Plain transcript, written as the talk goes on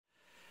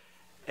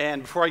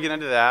And before I get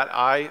into that,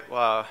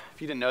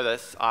 if you didn't know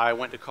this, I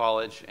went to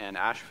college in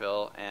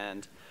Asheville,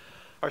 and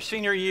our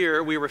senior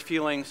year, we were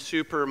feeling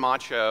super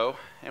macho,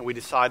 and we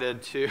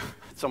decided to,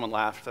 someone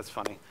laughed, that's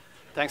funny.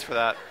 Thanks for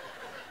that.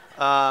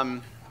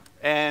 Someone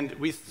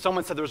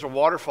said there was a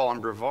waterfall in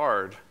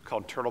Brevard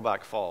called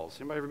Turtleback Falls.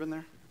 Anybody ever been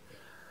there?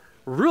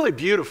 Really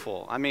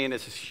beautiful. I mean,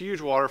 it's this huge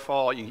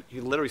waterfall. You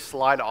literally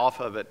slide off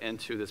of it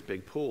into this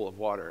big pool of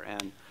water.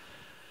 And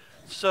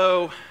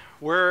so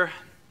we're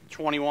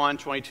 21,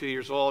 22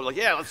 years old. Like,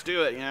 yeah, let's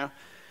do it,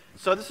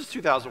 So this is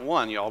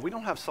 2001, y'all. We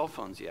don't have cell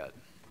phones yet.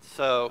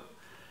 So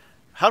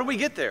how do we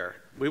get there?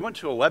 We went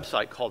to a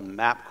website called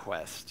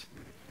MapQuest.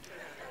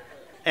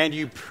 And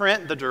you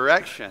print the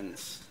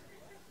directions,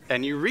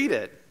 and you read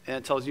it, and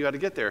it tells you how to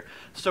get there.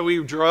 So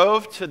we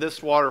drove to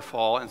this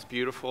waterfall, and it's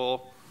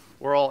beautiful.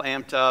 We're all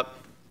amped up.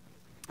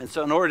 And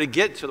so in order to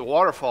get to the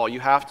waterfall, you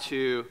have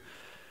to,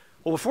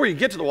 well, before you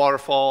get to the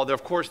waterfall,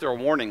 of course, there are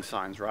warning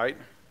signs, right?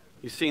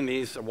 You've seen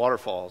these at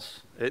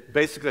waterfalls.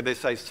 Basically, they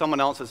say, someone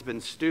else has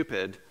been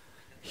stupid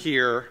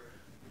here,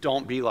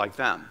 don't be like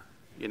them.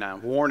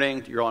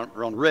 Warning, you're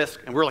on risk.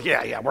 And we're like,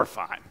 yeah, we're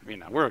fine.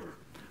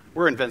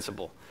 We're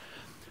invincible.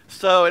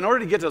 So in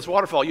order to get to this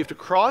waterfall, you have to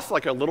cross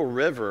like a little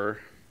river,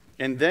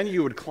 and then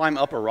you would climb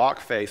up a rock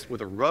face with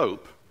a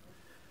rope,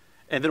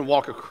 and then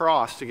walk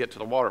across to get to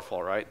the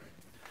waterfall, right?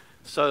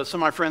 So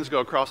some of my friends go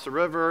across the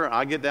river, and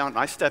I get down, and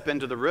I step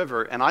into the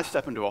river, and I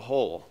step into a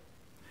hole.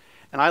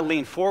 And I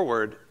lean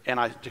forward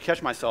to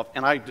catch myself,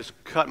 and I just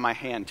cut my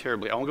hand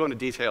terribly. I won't go into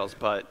details,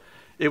 but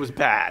it was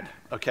bad,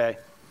 okay?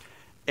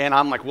 And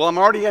I'm like, well, I'm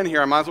already in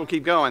here. I might as well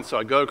keep going. So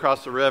I go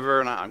across the river,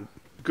 and I'm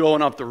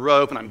going up the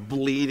rope, and I'm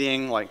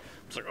bleeding.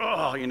 It's like,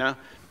 oh,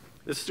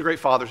 This is a great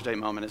Father's Day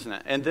moment, isn't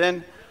it? And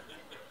then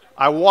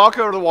I walk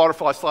over to the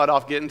waterfall. I slide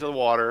off, get into the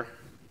water.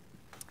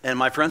 And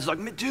my friend's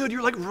like, dude,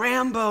 you're like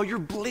Rambo. You're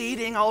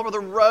bleeding all over the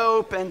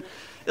rope, and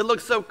it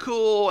looks so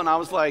cool. And I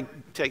was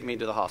like, take me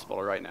to the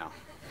hospital right now.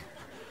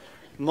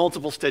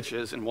 Multiple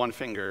stitches in one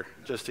finger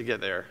just to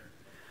get there.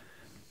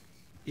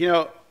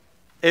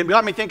 It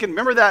got me thinking,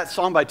 remember that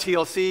song by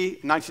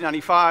TLC,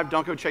 1995,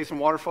 Don't Go Chasing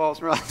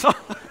Waterfalls? Remember that song?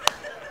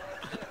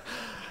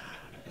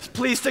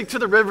 Please stick to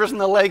the rivers and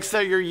the lakes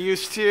that you're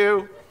used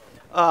to.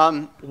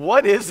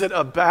 What is it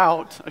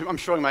about, I'm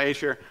showing my age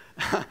here.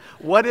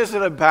 What is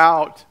it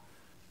about,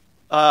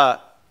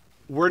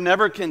 we're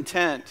never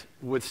content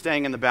with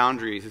staying in the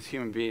boundaries as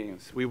human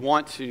beings. We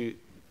want to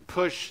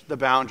push the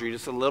boundary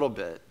just a little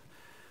bit.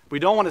 We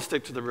don't want to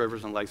stick to the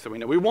rivers and lakes that we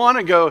know. We want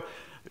to go,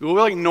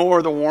 we'll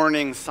ignore the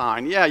warning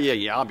sign. Yeah,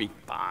 I'll be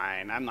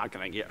fine. I'm not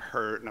going to get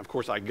hurt. And of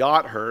course, I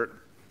got hurt.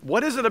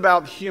 What is it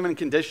about the human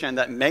condition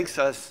that makes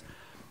us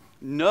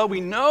know,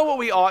 we know what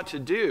we ought to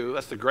do?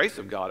 That's the grace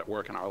of God at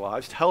work in our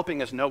lives,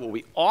 helping us know what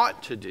we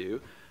ought to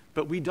do,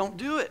 but we don't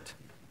do it.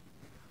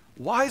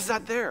 Why is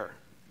that there?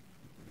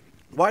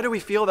 Why do we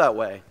feel that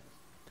way?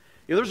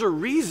 There's a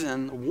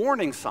reason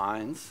warning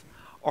signs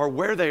are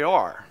where they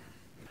are.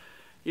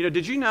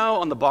 Did you know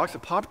on the box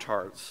of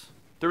Pop-Tarts,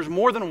 there's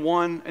more than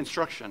one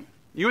instruction?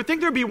 You would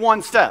think there'd be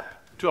one step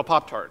to a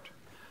Pop-Tart.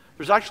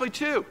 There's actually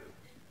two.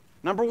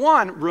 Number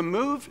one,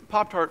 remove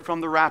Pop-Tart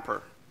from the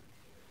wrapper.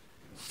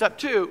 Step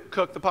two,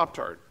 cook the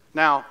Pop-Tart.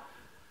 Now,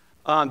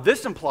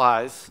 this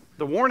implies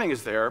the warning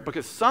is there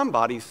because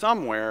somebody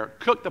somewhere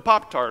cooked the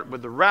Pop-Tart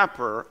with the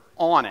wrapper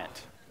on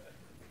it.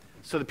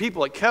 So the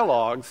people at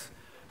Kellogg's,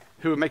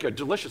 who make a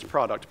delicious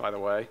product, by the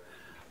way,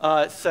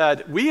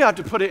 said, we have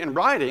to put it in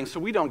writing so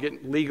we don't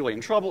get legally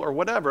in trouble or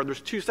whatever. There's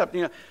two steps.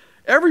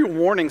 Every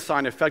warning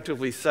sign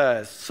effectively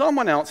says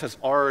someone else has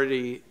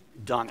already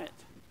done it,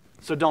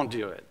 so don't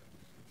do it.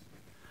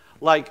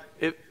 Like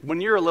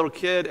when you're a little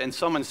kid and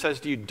someone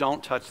says to you,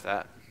 don't touch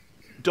that.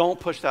 Don't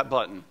push that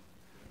button.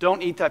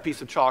 Don't eat that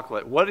piece of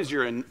chocolate. What is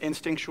your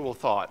instinctual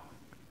thought?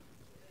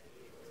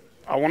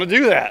 I want to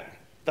do that.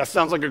 That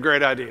sounds like a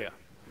great idea.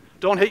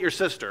 Don't hit your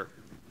sister,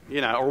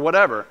 or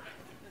whatever.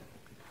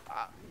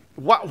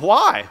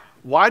 Why?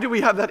 Why do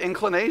we have that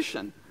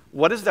inclination?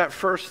 What is that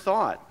first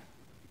thought?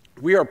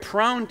 We are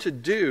prone to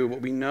do what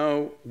we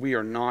know we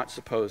are not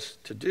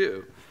supposed to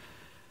do.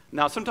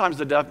 Now, sometimes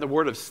the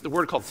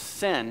word called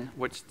sin,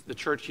 which the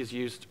church has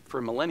used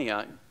for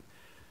millennia,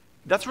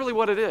 that's really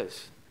what it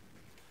is.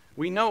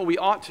 We know what we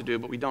ought to do,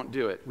 but we don't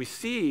do it.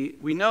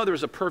 We know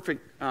there's a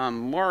perfect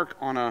mark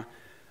on a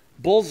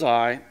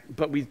bullseye,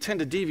 but we tend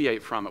to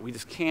deviate from it. We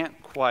just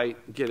can't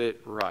quite get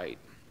it right.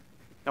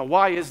 Now,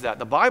 why is that?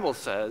 The Bible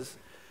says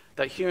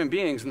that human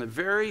beings in the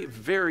very,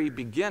 very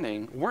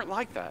beginning weren't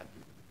like that.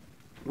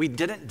 We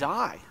didn't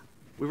die.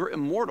 We were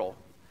immortal.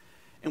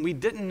 And we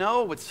didn't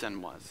know what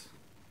sin was.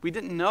 We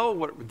didn't know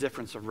what the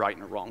difference of right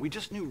and wrong. We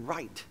just knew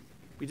right.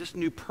 We just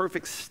knew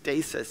perfect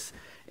stasis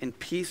and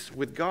peace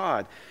with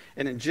God.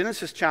 And in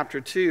Genesis chapter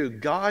 2,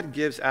 God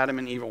gives Adam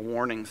and Eve a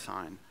warning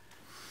sign.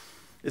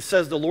 It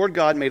says, the Lord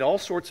God made all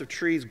sorts of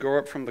trees grow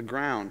up from the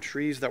ground,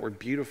 trees that were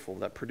beautiful,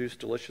 that produced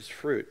delicious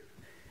fruit.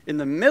 In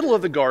the middle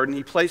of the garden,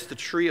 he placed the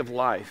tree of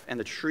life and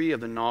the tree of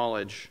the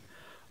knowledge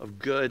of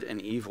good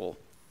and evil.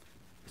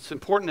 It's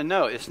important to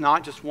know it's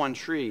not just one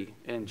tree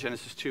in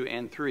Genesis 2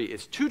 and 3.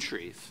 It's two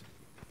trees.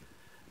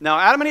 Now,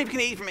 Adam and Eve can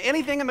eat from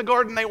anything in the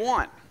garden they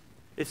want.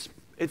 It's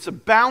a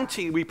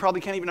bounty we probably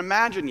can't even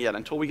imagine yet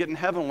until we get in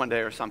heaven one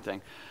day or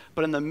something.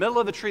 But in the middle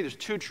of the tree, there's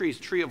two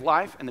trees, tree of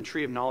life and the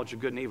tree of knowledge of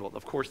good and evil.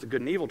 Of course, the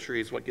good and evil tree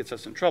is what gets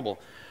us in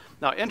trouble.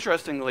 Now,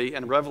 interestingly,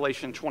 in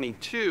Revelation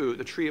 22,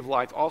 the tree of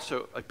life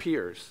also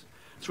appears.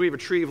 So we have a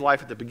tree of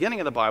life at the beginning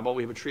of the Bible.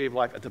 We have a tree of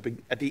life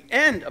at the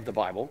end of the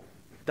Bible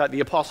that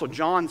the Apostle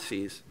John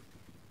sees.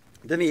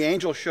 Then the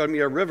angel showed me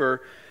a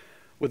river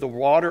with the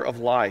water of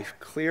life,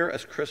 clear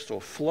as crystal,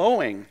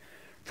 flowing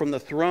from the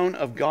throne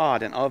of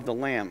God and of the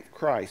Lamb,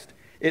 Christ.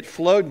 It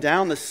flowed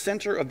down the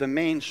center of the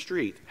main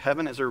street.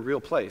 Heaven is a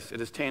real place.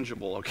 It is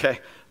tangible, okay?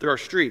 There are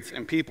streets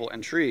and people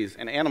and trees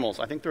and animals.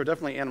 I think there are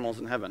definitely animals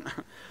in heaven.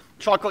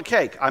 Chocolate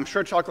cake. I'm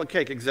sure chocolate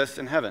cake exists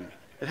in heaven.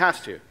 It has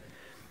to.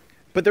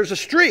 But there's a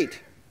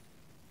street.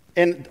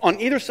 And on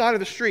either side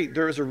of the street,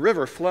 there is a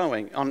river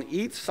flowing. On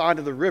each side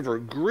of the river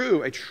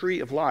grew a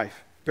tree of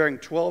life, bearing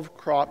 12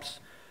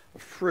 crops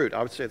of fruit.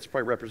 I would say it's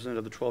probably representative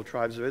of the 12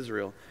 tribes of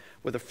Israel,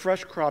 with a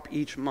fresh crop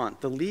each month.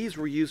 The leaves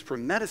were used for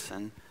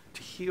medicine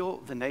to heal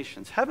the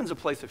nations. Heaven's a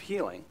place of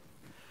healing.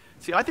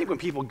 See, I think when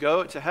people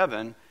go to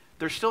heaven,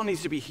 there still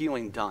needs to be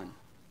healing done.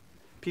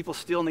 People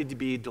still need to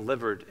be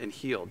delivered and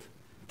healed.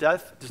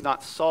 Death does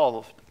not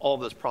solve all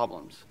of those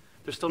problems.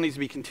 There still needs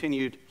to be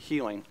continued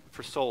healing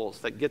for souls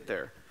that get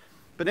there.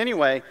 But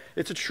anyway,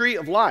 it's a tree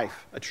of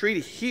life, a tree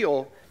to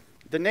heal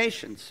the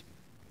nations.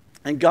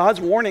 And God's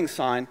warning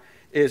sign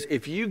is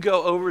if you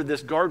go over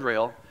this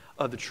guardrail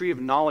of the tree of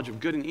knowledge of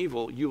good and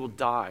evil, you will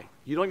die.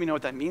 You don't even know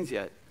what that means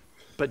yet.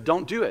 But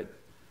don't do it.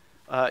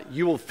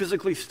 You will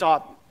physically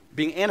stop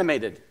being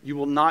animated. You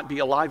will not be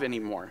alive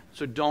anymore.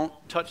 So don't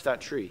touch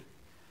that tree.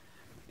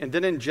 And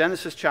then in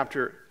Genesis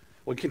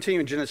we'll continue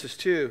in Genesis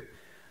 2,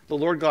 the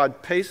Lord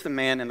God placed the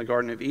man in the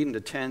Garden of Eden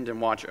to tend and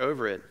watch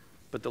over it.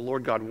 But the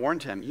Lord God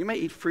warned him, you may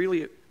eat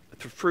freely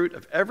the fruit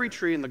of every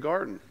tree in the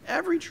garden,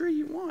 every tree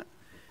you want,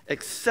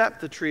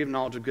 except the tree of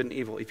knowledge of good and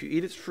evil. If you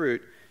eat its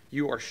fruit,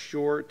 you are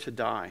sure to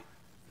die.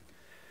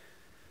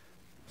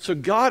 So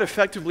God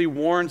effectively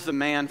warns the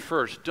man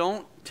first,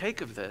 don't take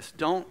of this,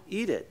 don't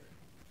eat it.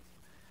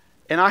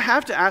 And I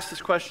have to ask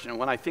this question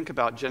when I think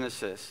about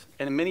Genesis,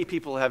 and many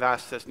people have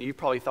asked this, and you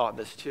probably thought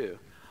this too.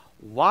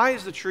 Why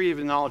is the tree of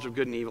the knowledge of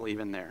good and evil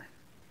even there?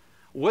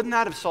 Wouldn't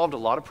that have solved a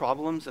lot of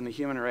problems in the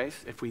human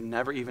race if we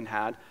never even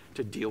had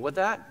to deal with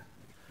that?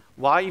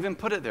 Why even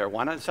put it there?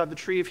 Why not just have the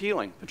tree of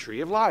healing, the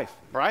tree of life,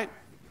 right?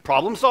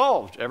 Problem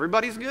solved.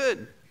 Everybody's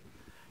good.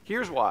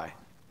 Here's why.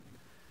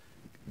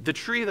 The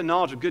tree of the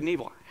knowledge of good and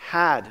evil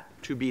had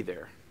to be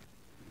there.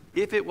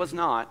 If it was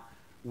not,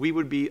 we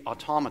would be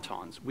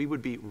automatons. We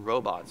would be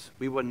robots.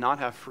 We would not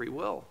have free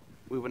will.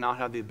 We would not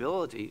have the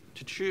ability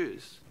to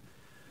choose.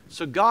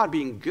 So God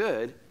being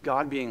good,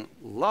 God being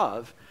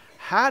love,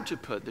 had to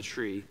put the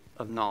tree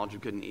of knowledge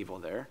of good and evil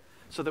there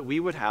so that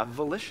we would have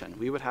volition,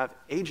 we would have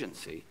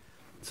agency,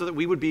 so that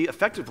we would be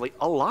effectively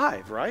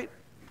alive, right?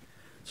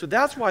 So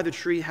that's why the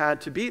tree had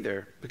to be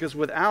there, because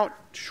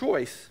without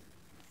choice,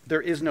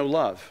 there is no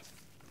love.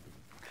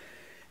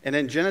 And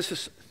in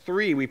Genesis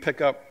 3, we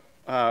pick up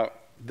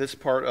this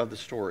part of the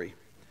story.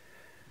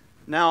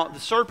 Now,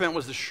 the serpent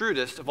was the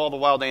shrewdest of all the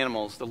wild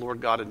animals the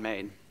Lord God had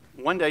made.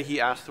 One day he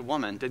asked the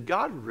woman, did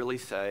God really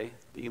say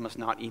that you must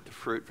not eat the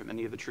fruit from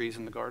any of the trees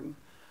in the garden?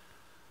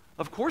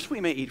 Of course we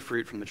may eat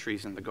fruit from the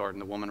trees in the garden,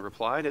 the woman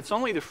replied. It's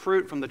only the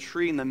fruit from the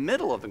tree in the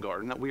middle of the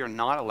garden that we are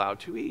not allowed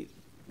to eat.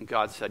 And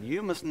God said,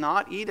 you must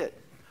not eat it,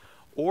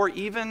 or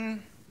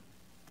even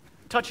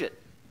touch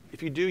it.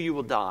 If you do, you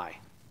will die.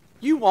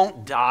 You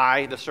won't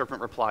die, the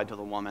serpent replied to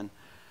the woman.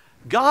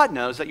 God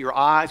knows that your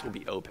eyes will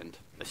be opened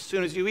as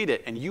soon as you eat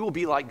it, and you will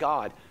be like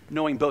God,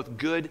 knowing both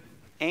good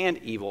and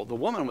evil. The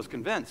woman was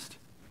convinced.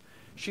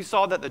 She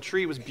saw that the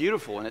tree was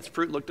beautiful and its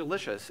fruit looked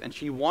delicious, and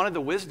she wanted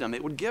the wisdom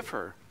it would give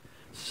her.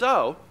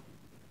 So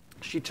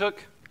she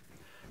took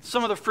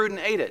some of the fruit and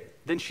ate it.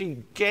 Then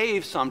she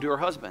gave some to her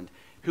husband,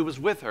 who was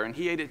with her, and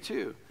he ate it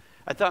too.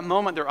 At that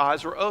moment, their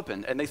eyes were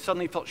opened, and they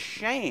suddenly felt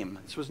shame.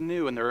 This was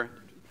new in their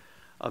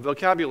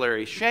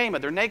vocabulary, shame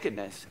at their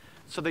nakedness.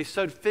 So they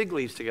sewed fig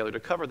leaves together to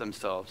cover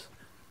themselves.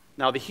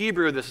 Now, the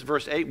Hebrew, this is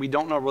verse 8, we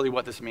don't know really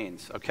what this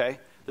means, okay?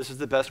 This is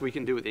the best we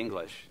can do with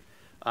English.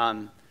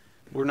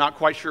 We're not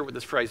quite sure what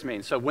this phrase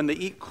means. So when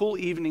the cool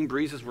evening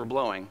breezes were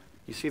blowing,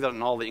 you see that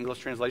in all the English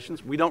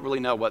translations? We don't really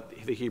know what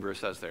the Hebrew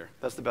says there.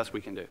 That's the best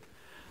we can do.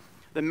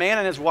 The man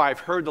and his wife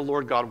heard the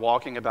Lord God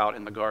walking about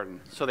in the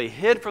garden. So they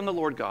hid from the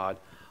Lord God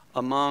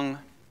among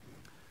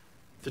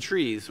the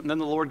trees. And then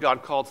the Lord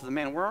God called to the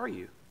man, where are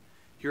you?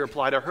 He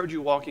replied, I heard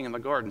you walking in the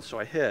garden, so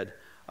I hid.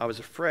 I was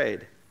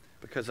afraid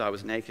because I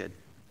was naked.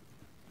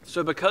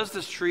 So because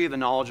this tree of the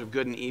knowledge of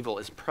good and evil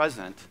is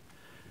present,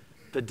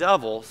 the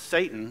devil,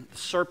 Satan, the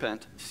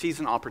serpent, sees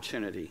an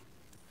opportunity.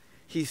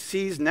 He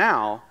sees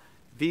now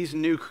these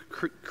new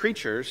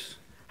creatures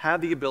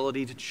have the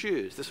ability to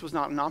choose. This was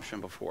not an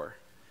option before.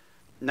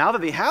 Now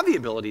that they have the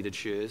ability to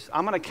choose,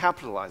 I'm going to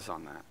capitalize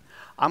on that.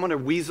 I'm going to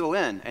weasel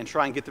in and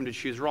try and get them to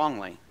choose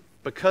wrongly.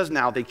 because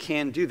now they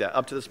can do that.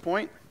 Up to this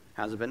point,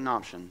 hasn't been an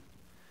option.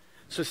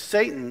 So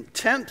Satan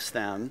tempts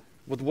them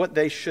with what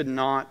they should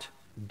not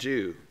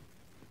do,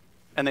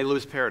 and they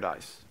lose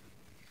paradise.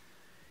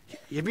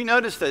 Have you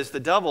noticed this? The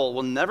devil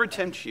will never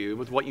tempt you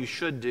with what you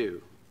should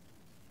do,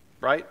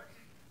 right?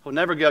 He'll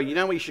never go, you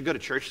know what, you should go to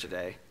church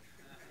today.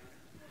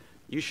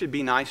 You should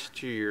be nice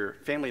to your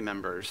family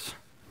members.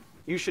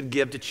 You should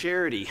give to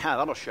charity. Yeah,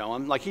 that'll show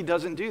him. Like, he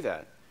doesn't do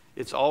that.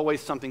 It's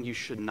always something you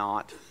should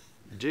not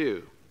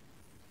do.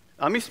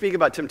 Let me speak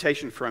about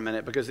temptation for a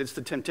minute, because it's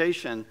the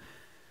temptation,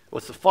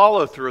 what's the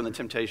follow-through in the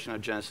temptation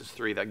of Genesis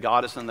 3 that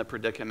got us in the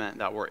predicament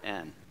that we're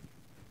in.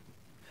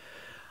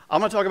 I'm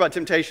going to talk about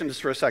temptation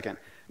just for a second.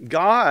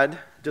 God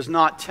does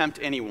not tempt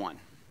anyone.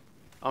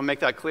 I'll make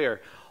that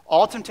clear.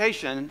 All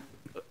temptation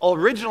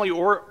originally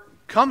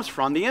comes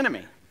from the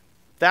enemy.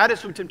 That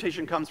is who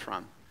temptation comes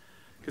from.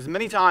 Because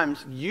many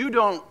times you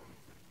don't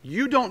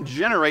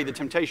generate the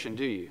temptation,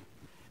 do you?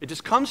 It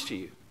just comes to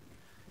you.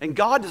 And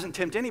God doesn't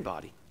tempt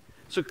anybody.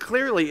 So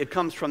clearly it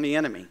comes from the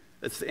enemy.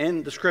 It's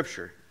in the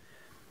scripture.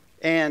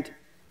 And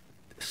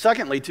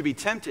secondly, to be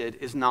tempted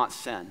is not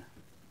sin.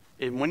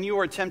 And when you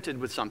are tempted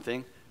with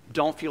something,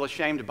 don't feel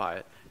ashamed by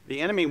it. The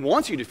enemy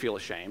wants you to feel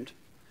ashamed,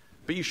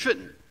 but you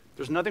shouldn't.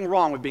 There's nothing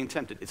wrong with being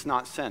tempted. It's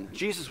not sin.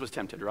 Jesus was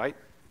tempted, right?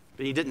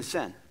 But he didn't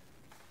sin.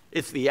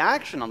 It's the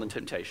action on the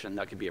temptation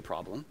that could be a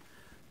problem.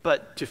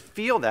 But to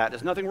feel that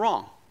is nothing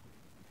wrong.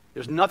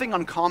 There's nothing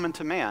uncommon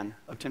to man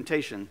of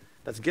temptation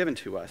that's given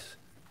to us.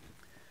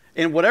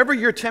 And whatever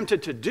you're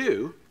tempted to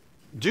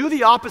do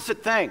the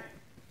opposite thing.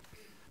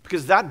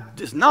 Because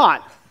that is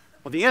not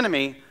what the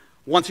enemy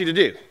wants you to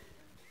do.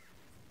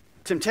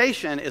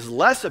 Temptation is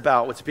less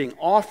about what's being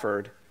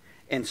offered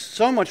and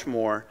so much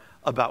more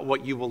about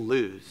what you will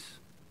lose.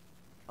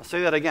 I'll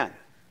say that again.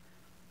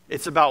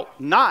 It's about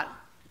not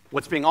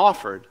what's being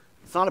offered.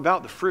 It's not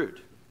about the fruit.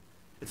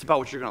 It's about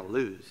what you're going to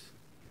lose.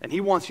 And he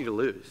wants you to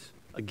lose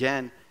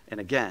again and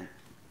again.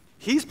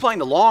 He's playing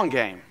the long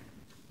game.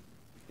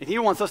 And he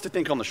wants us to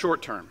think on the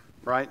short term,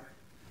 right?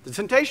 The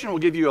temptation will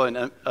give you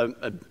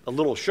a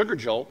little sugar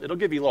jolt. It'll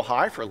give you a little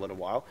high for a little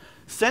while.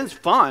 Sin's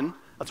fun.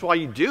 That's why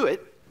you do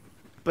it.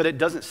 But it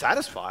doesn't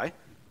satisfy.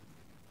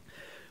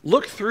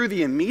 Look through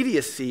the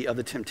immediacy of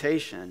the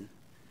temptation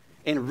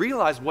and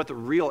realize what the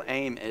real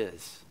aim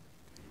is.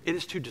 It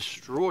is to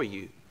destroy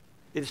you.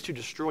 It is to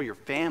destroy your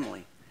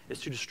family.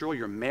 It's to destroy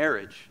your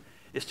marriage.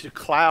 It's to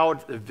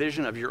cloud the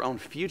vision of your own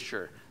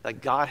future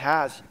that God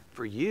has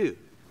for you.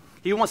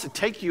 He wants to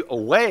take you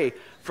away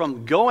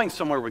from going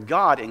somewhere with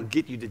God and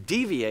get you to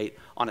deviate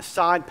on a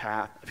side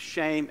path of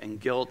shame and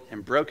guilt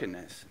and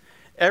brokenness.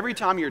 Every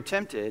time you're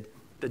tempted,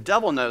 the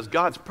devil knows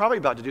God's probably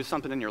about to do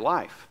something in your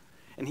life.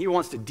 And he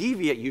wants to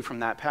deviate you from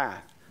that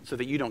path so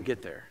that you don't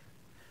get there.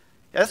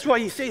 That's why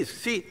he sees.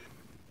 See,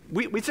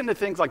 we tend to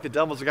think like the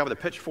devil's the guy with a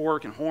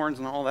pitchfork and horns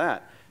and all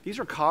that. These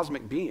are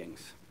cosmic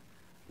beings.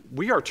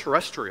 We are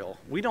terrestrial.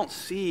 We don't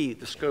see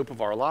the scope of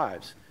our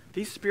lives.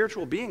 These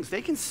spiritual beings,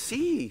 they can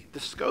see the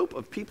scope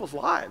of people's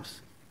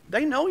lives.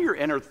 They know your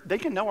inner, they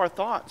can know our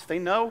thoughts. They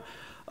know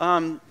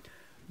a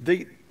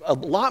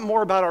lot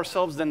more about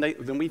ourselves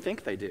than we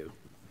think they do.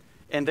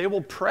 And they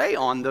will prey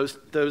on those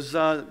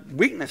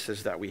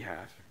weaknesses that we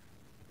have.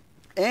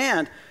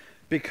 And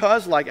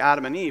because, like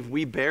Adam and Eve,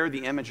 we bear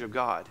the image of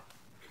God,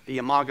 the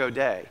imago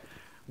Dei.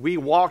 We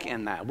walk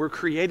in that. We're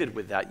created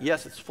with that.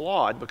 Yes, it's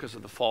flawed because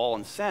of the fall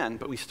and sin,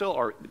 but we still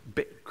are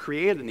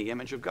created in the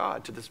image of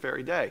God to this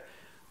very day.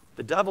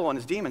 The devil and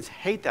his demons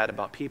hate that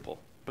about people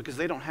because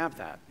they don't have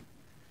that.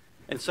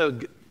 And so,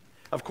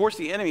 of course,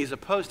 the enemy is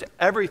opposed to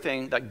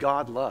everything that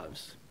God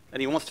loves.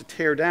 And he wants to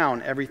tear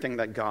down everything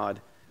that God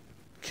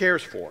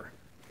cares for,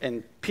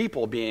 and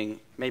people being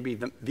maybe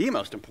the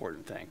most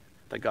important thing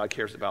that God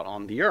cares about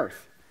on the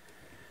earth.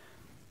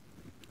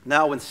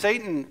 Now, when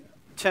Satan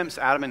tempts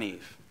Adam and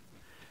Eve,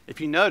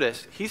 if you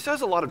notice, he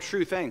says a lot of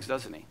true things,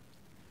 doesn't he?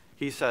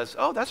 He says,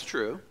 oh, that's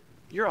true.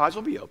 Your eyes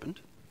will be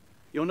opened.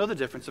 You'll know the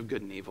difference of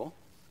good and evil.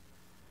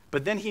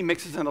 But then he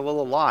mixes in a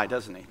little lie,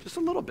 doesn't he? Just a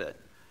little bit.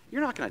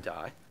 You're not going to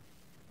die,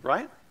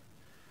 right?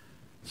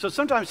 So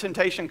sometimes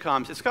temptation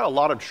comes. It's got a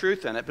lot of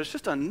truth in it, but it's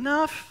just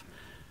enough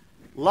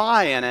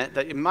lie in it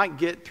that it might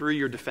get through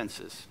your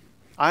defenses.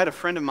 I had a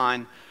friend of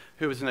mine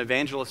who was an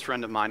evangelist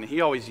friend of mine, and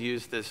he always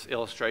used this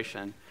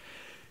illustration.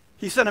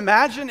 He said,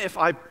 imagine if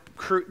I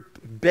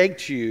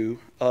baked you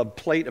a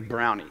plate of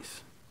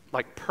brownies,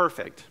 like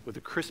perfect, with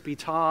a crispy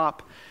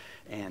top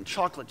and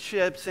chocolate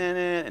chips in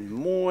it and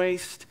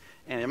moist,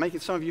 and I'm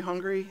making some of you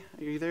hungry.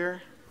 Are you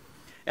there?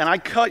 And I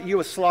cut you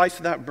a slice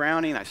of that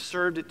brownie, and I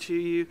served it to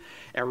you,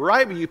 and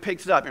right when you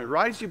picked it up, and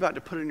right as you're about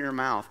to put it in your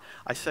mouth,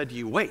 I said to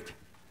you, wait,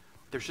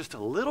 there's just a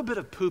little bit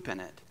of poop in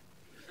it.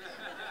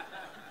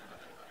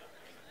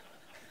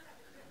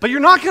 But you're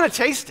not going to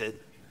taste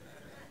it.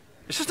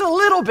 It's just a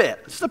little bit.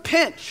 It's just a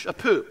pinch of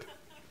poop.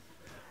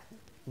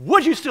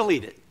 Would you still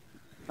eat it?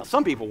 Now,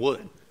 some people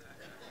would.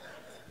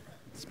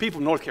 It's people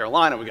from North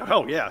Carolina would go,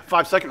 oh, yeah,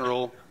 5-second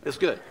rule. It's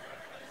good.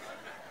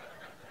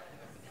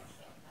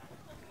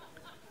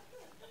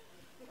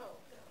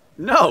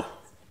 No.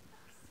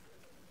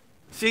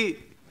 See,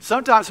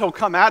 sometimes he'll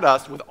come at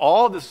us with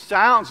all this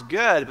sounds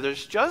good, but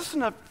there's just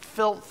enough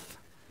filth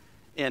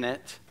in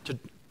it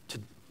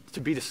to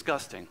be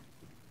disgusting,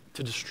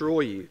 to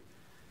destroy you,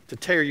 to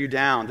tear you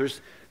down.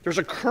 There's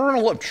a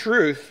kernel of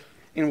truth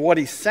in what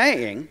he's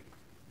saying,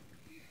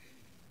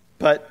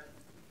 but,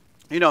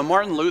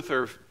 Martin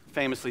Luther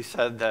famously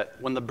said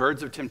that when the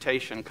birds of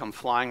temptation come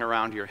flying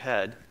around your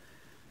head,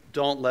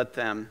 don't let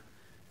them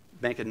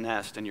make a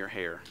nest in your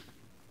hair.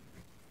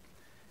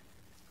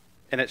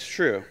 And it's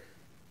true.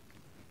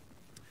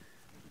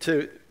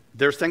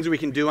 There's things we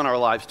can do in our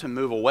lives to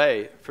move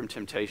away from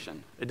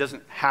temptation. It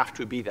doesn't have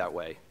to be that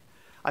way.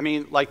 I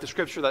mean, like the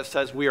scripture that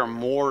says we are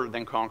more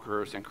than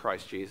conquerors in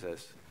Christ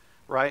Jesus,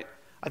 right?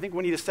 I think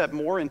we need to step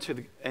more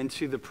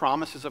into the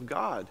promises of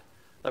God,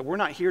 that we're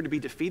not here to be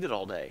defeated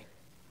all day.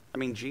 I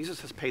mean,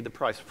 Jesus has paid the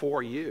price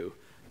for you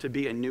to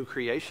be a new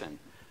creation,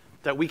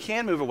 that we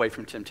can move away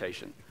from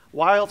temptation.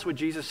 Why else would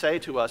Jesus say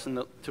to us in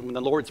the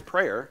Lord's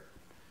Prayer,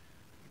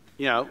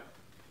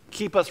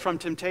 keep us from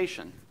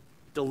temptation,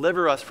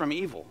 deliver us from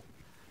evil?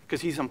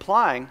 Because he's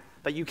implying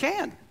that you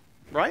can,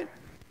 right?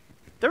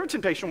 There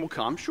temptation will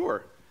come,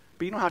 sure,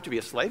 but you don't have to be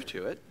a slave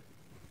to it.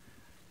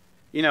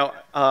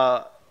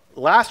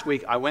 Last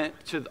week for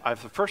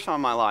the first time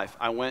in my life,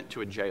 I went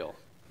to a jail.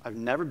 I've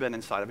never been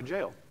inside of a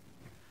jail.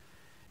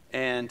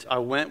 And I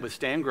went with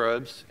Stan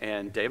Groves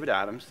and David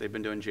Adams. They've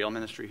been doing jail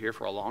ministry here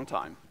for a long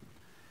time.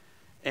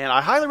 And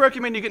I highly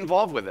recommend you get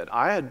involved with it.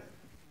 I've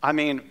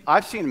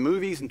seen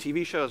movies and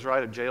TV shows,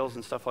 right, of jails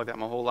and stuff like that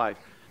my whole life.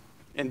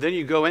 And then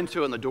you go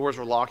into it and the doors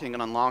are locking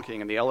and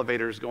unlocking and the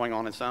elevator is going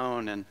on its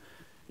own and,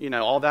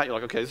 all that. You're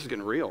like, okay, this is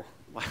getting real.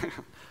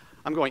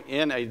 I'm going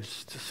in a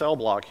cell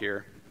block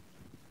here.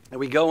 And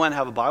we go in and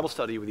have a Bible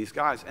study with these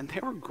guys, and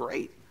they were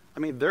great. I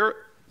mean, they're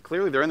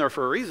in there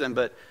for a reason,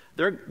 but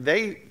they're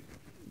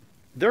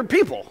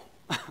people.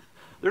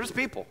 They're just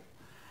people.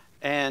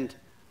 And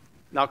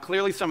now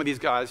clearly some of these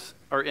guys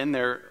are in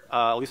there,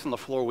 at least on the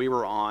floor we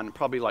were on,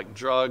 probably like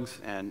drugs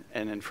and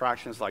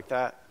infractions like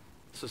that.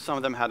 So some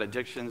of them had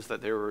addictions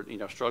that they were,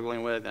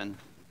 struggling with. And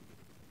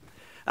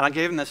I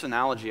gave them this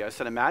analogy. I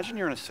said, imagine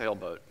you're in a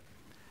sailboat,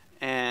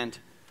 and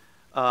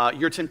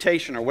your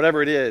temptation or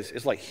whatever it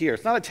is like here.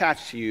 It's not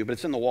attached to you, but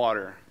it's in the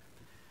water.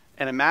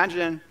 And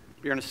imagine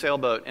you're in a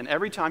sailboat, and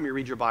every time you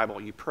read your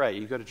Bible, you pray,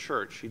 you go to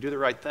church, you do the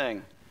right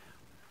thing.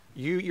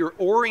 You're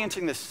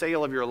orienting the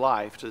sail of your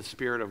life to the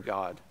Spirit of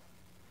God.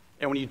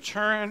 And when you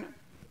turn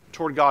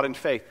toward God in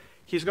faith,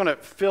 he's going to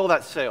fill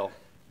that sail,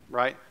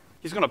 right?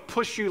 He's going to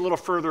push you a little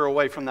further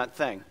away from that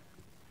thing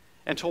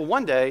until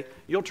one day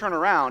you'll turn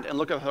around and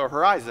look at the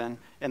horizon,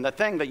 and the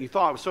thing that you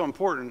thought was so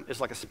important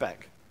is like a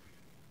speck.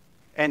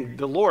 And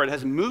the Lord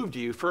has moved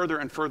you further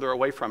and further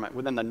away from it.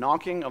 Then the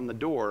knocking on the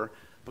door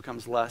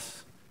becomes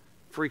less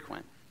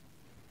frequent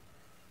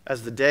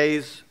as the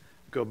days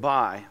go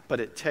by,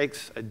 but it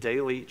takes a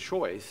daily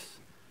choice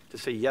to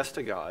say yes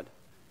to God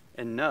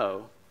and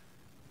no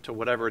to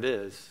whatever it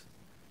is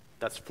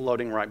that's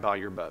floating right by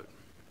your boat.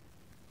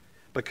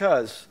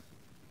 Because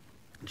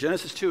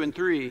Genesis 2 and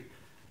 3,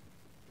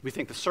 we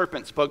think the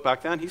serpent spoke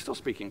back then. He's still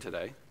speaking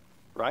today,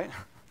 right?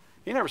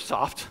 He never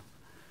stopped.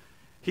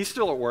 He's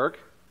still at work.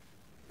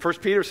 1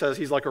 Peter says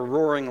he's like a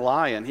roaring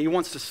lion. He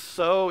wants to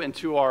sow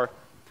into our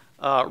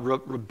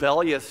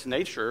rebellious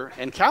nature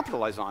and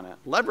capitalize on it,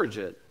 leverage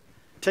it,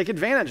 take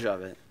advantage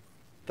of it.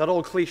 That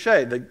old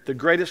cliche, the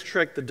greatest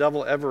trick the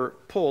devil ever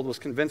pulled was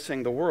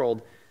convincing the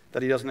world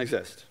that he doesn't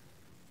exist.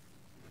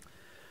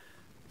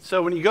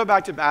 So when you go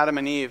back to Adam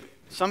and Eve,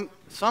 some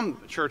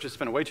churches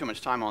spend way too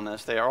much time on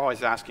this. They are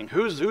always asking,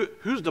 who's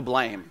to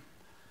blame?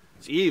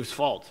 It's Eve's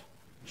fault.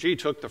 She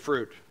took the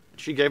fruit.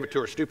 She gave it to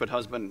her stupid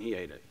husband and he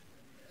ate it.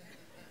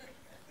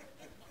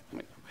 I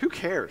mean, who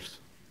cares?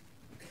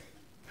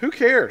 Who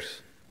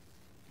cares?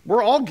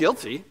 We're all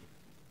guilty.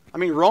 I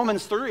mean,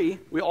 Romans 3,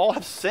 we all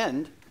have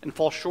sinned and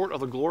fall short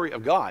of the glory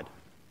of God.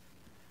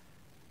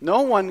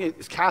 No one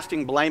is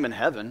casting blame in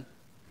heaven.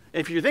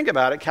 If you think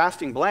about it,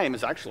 casting blame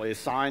is actually a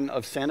sign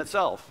of sin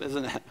itself,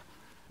 isn't it?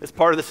 It's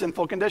part of the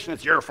sinful condition.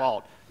 It's your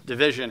fault.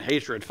 Division,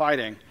 hatred,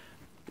 fighting.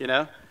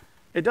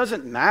 It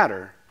doesn't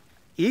matter.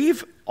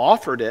 Eve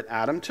offered it.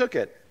 Adam took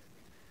it.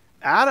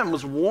 Adam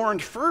was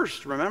warned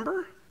first,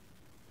 remember?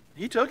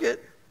 He took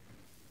it.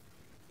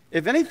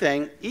 If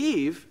anything,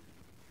 Eve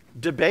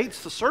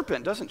debates the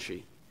serpent, doesn't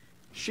she?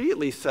 She at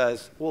least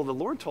says, well, the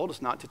Lord told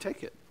us not to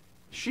take it.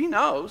 She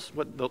knows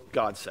what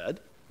God said.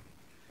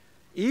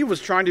 Eve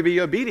was trying to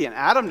be obedient.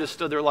 Adam just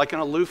stood there like an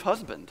aloof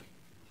husband.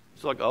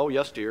 It's like, oh,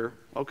 yes, dear.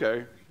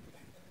 Okay.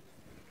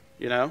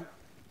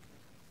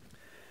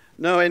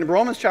 No, in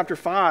Romans chapter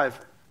 5,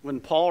 when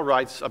Paul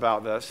writes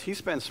about this,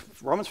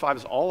 Romans 5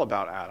 is all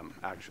about Adam,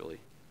 actually.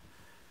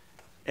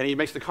 And he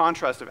makes the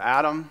contrast of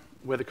Adam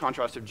with the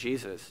contrast of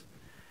Jesus.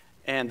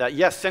 And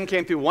yes, sin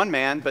came through one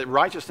man, but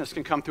righteousness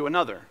can come through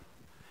another.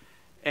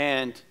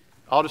 And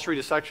I'll just read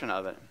a section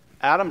of it.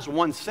 Adam's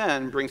one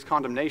sin brings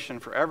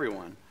condemnation for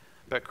everyone,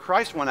 but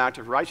Christ's one act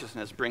of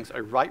righteousness brings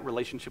a right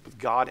relationship with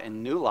God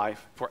and new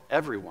life for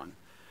everyone.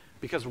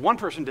 Because one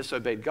person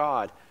disobeyed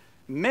God,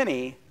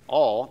 many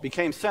all,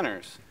 became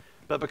sinners.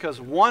 But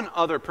because one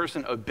other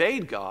person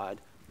obeyed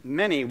God,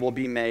 many will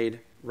be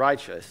made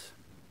righteous.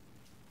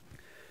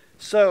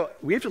 So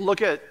we have to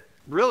look at,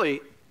 really,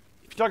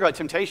 if you talk about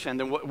temptation,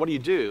 then what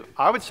do?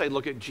 I would say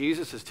look at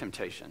Jesus'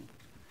 temptation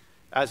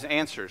as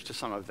answers to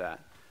some of that.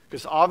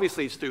 Because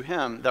obviously it's through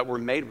him that we're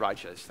made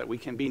righteous, that we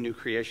can be new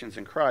creations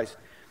in Christ.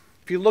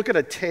 If you look at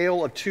a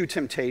tale of two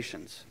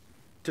temptations,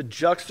 to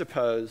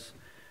juxtapose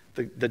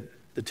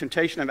the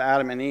temptation of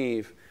Adam and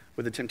Eve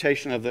with the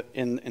temptation of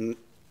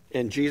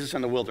in Jesus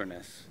in the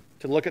wilderness,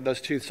 to look at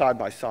those two side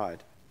by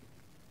side.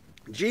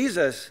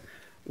 Jesus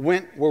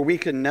went where we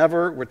could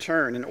never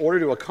return in order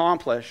to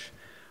accomplish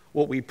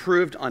what we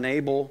proved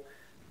unable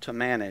to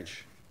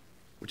manage,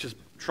 which is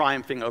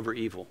triumphing over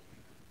evil.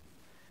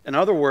 In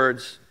other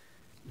words,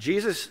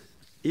 Jesus,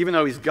 even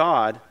though he's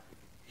God,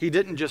 he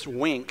didn't just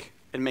wink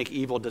and make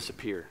evil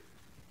disappear.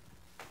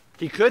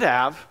 He could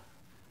have,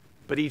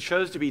 but he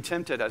chose to be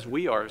tempted as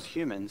we are as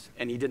humans,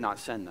 and he did not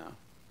sin, though.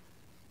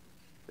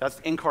 That's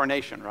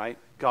incarnation, right?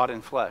 God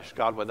in flesh,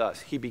 God with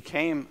us. He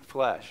became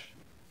flesh.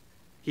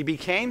 He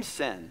became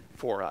sin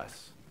for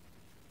us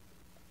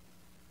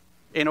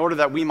in order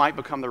that we might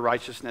become the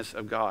righteousness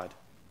of God.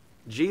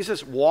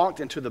 Jesus walked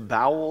into the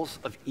bowels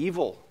of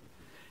evil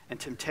and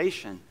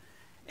temptation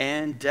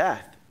and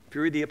death. If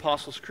you read the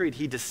Apostles' Creed,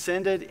 he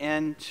descended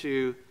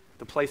into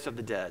the place of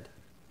the dead.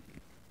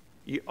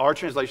 Our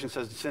translation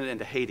says descended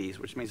into Hades,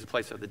 which means the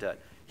place of the dead.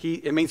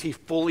 It means he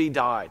fully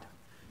died.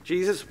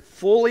 Jesus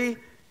fully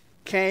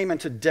came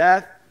into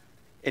death,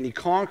 and he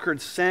conquered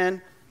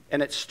sin,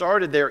 and it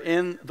started there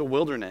in the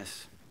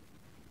wilderness.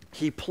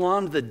 He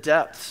plumbed the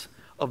depths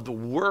of the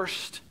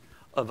worst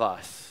of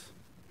us.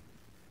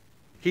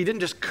 He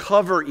didn't just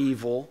cover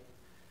evil,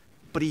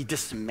 but he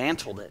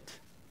dismantled it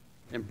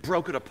and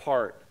broke it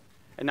apart.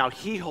 And now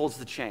he holds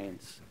the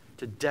chains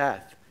to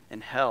death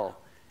and hell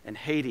and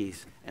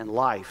Hades and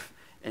life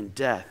and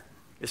death.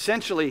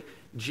 Essentially,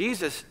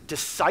 Jesus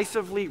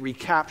decisively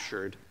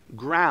recaptured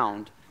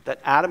ground that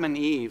Adam and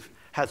Eve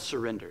had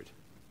surrendered.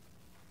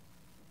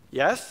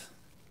 Yes?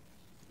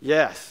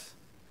 Yes.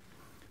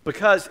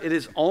 Because it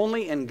is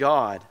only in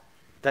God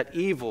that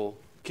evil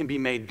can be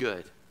made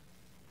good.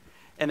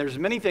 And there's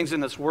many things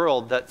in this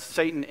world that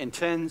Satan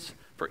intends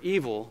for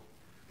evil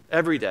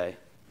every day,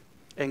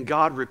 and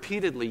God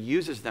repeatedly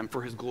uses them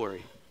for his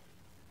glory.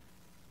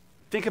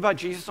 Think about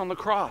Jesus on the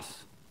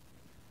cross.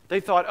 They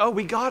thought, oh,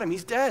 we got him,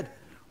 he's dead.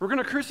 We're going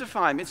to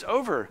crucify him, it's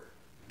over.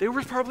 They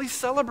were probably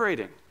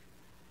celebrating.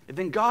 And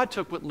then God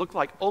took what looked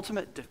like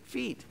ultimate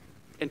defeat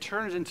and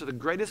turned it into the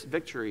greatest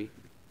victory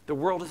the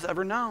world has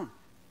ever known.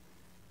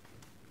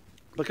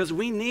 Because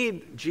we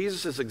need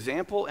Jesus'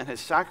 example and his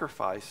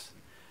sacrifice,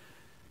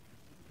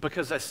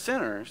 because as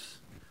sinners,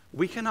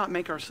 we cannot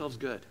make ourselves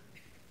good.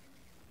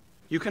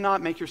 You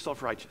cannot make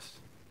yourself righteous.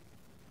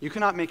 You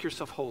cannot make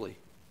yourself holy.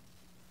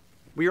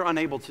 We are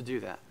unable to do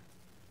that.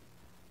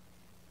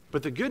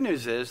 But the good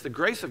news is the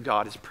grace of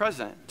God is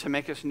present to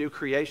make us new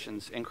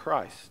creations in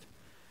Christ.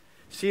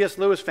 C.S.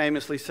 Lewis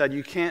famously said,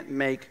 you can't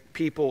make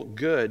people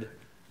good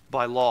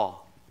by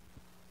law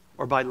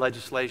or by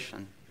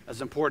legislation,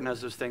 as important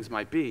as those things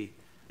might be.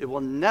 It will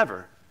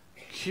never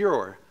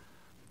cure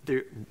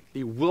the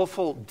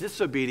willful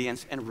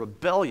disobedience and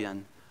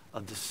rebellion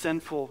of the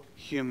sinful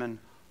human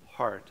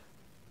heart.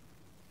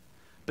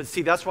 But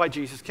see, that's why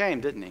Jesus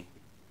came, didn't he?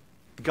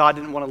 God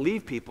didn't want to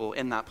leave people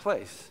in that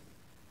place.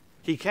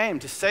 He came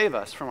to save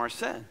us from our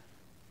sin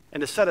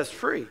and to set us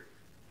free.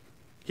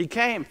 He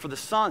came for the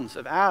sons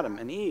of Adam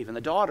and Eve and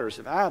the daughters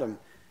of Adam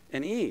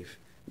and Eve,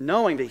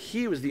 knowing that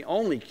he was the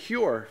only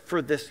cure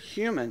for this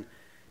human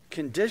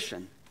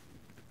condition.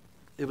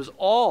 It was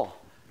all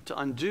to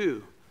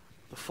undo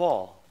the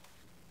fall.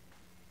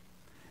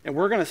 And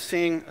we're going to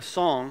sing a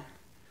song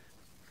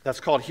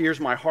that's called Here's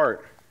My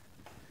Heart.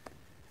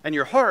 And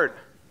your heart,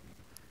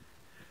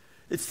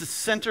 it's the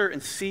center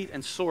and seat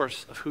and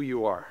source of who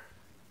you are.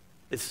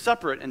 It's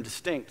separate and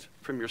distinct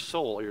from your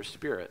soul or your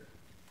spirit.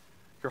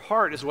 Your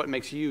heart is what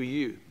makes you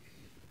you.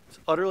 It's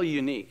utterly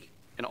unique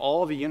in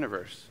all of the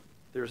universe.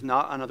 There is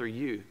not another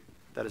you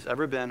that has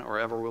ever been or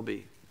ever will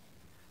be.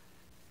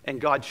 And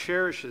God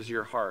cherishes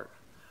your heart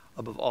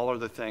above all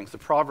other things. The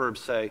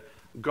Proverbs say,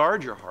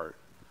 guard your heart,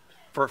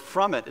 for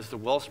from it is the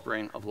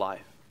wellspring of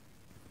life.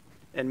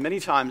 And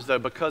many times, though,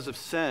 because of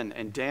sin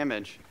and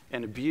damage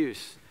and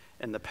abuse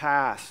in the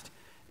past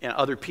and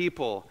other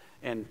people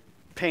and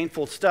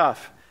painful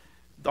stuff,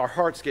 our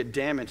hearts get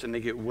damaged and they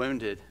get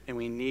wounded, and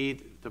we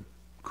need the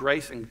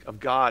grace of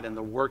God and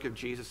the work of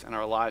Jesus in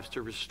our lives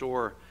to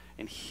restore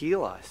and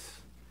heal us.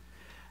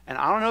 And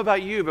I don't know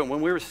about you, but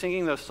when we were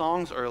singing those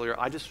songs earlier,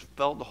 I just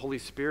felt the Holy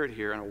Spirit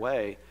here in a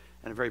way,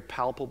 in a very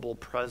palpable,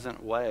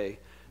 present way,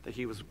 that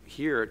he was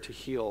here to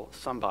heal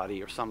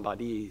somebody or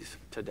somebodies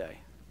today.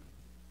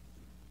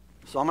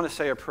 So I'm going to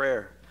say a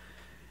prayer,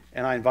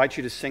 and I invite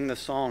you to sing the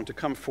song, to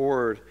come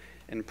forward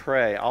and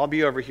pray. I'll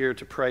be over here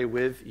to pray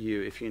with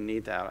you if you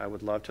need that. I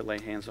would love to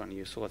lay hands on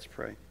you, so let's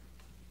pray.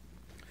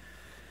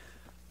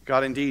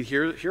 God, indeed,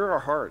 here are our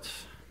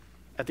hearts.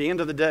 At the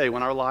end of the day,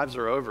 when our lives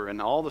are over and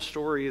all the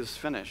story is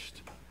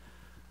finished,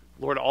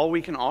 Lord, all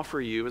we can offer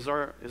you is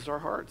our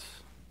hearts,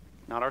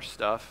 not our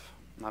stuff,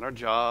 not our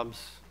jobs,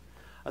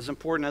 as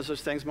important as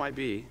those things might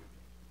be.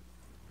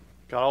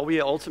 God, all we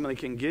ultimately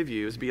can give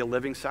you is be a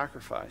living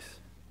sacrifice,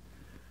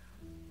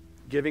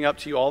 giving up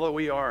to you all that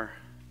we are.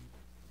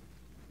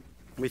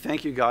 We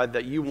thank you, God,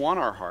 that you want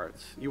our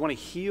hearts. You want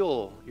to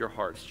heal your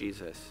hearts,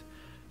 Jesus.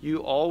 You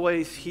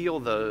always heal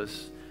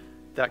those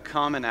that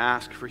come and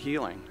ask for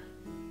healing.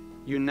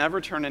 You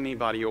never turn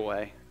anybody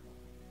away.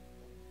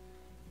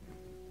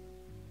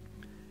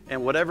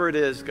 And whatever it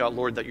is, God,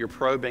 Lord, that you're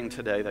probing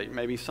today, that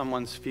maybe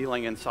someone's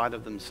feeling inside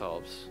of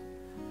themselves,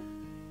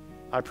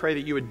 I pray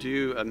that you would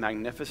do a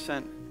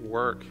magnificent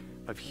work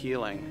of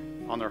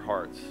healing on their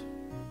hearts,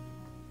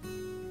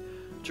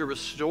 to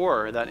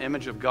restore that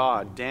image of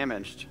God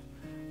damaged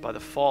by the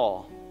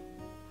fall.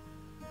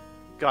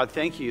 God,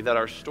 thank you that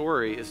our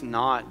story is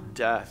not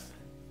death.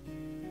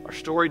 Our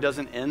story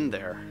doesn't end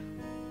there.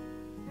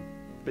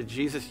 But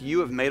Jesus, you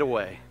have made a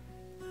way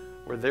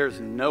where there's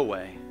no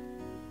way.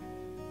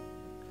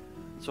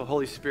 So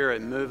Holy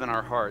Spirit, move in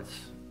our hearts.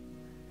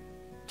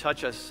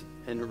 Touch us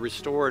and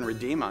restore and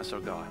redeem us, oh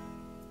God.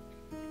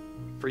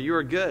 For you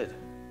are good,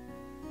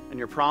 and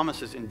your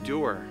promises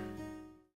endure.